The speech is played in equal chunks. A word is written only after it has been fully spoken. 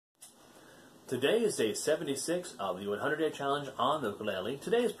Today is day 76 of the 100-day challenge on the ukulele.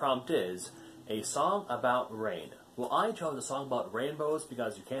 Today's prompt is a song about rain. Well, I chose a song about rainbows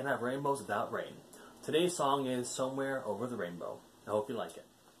because you can't have rainbows without rain. Today's song is Somewhere Over the Rainbow. I hope you like it.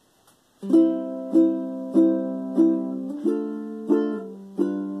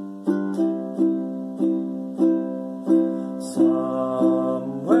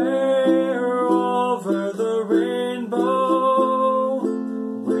 Somewhere over the rainbow,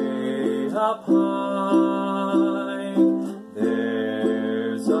 way up high,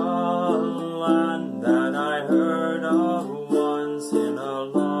 there's a land that I heard of once in a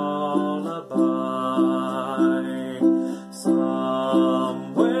lullaby.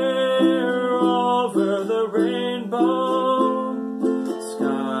 Somewhere over the rainbow,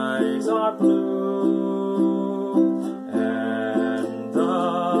 skies are blue, and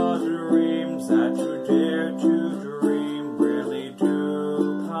the dreams that you dare to dream really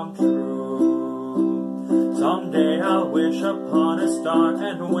do come true. Someday I'll wish upon a star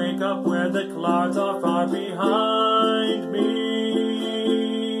and wake up where the clouds are far behind me,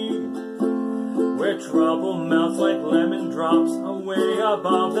 where trouble melts like lemon drops away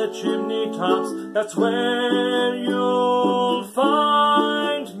above the chimney tops. That's where you'll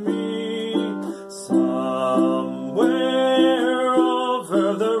find me. Somewhere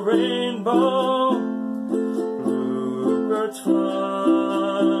over the rainbow, bluebirds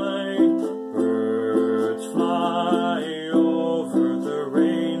fly, birds fly over the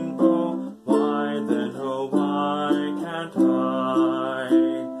rainbow. Why then, oh why can't I?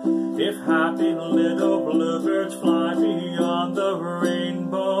 If happy little bluebirds fly beyond the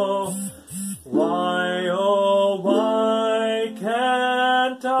rainbow, why, oh why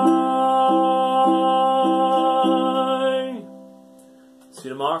can't I? See you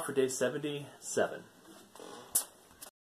tomorrow for day 77.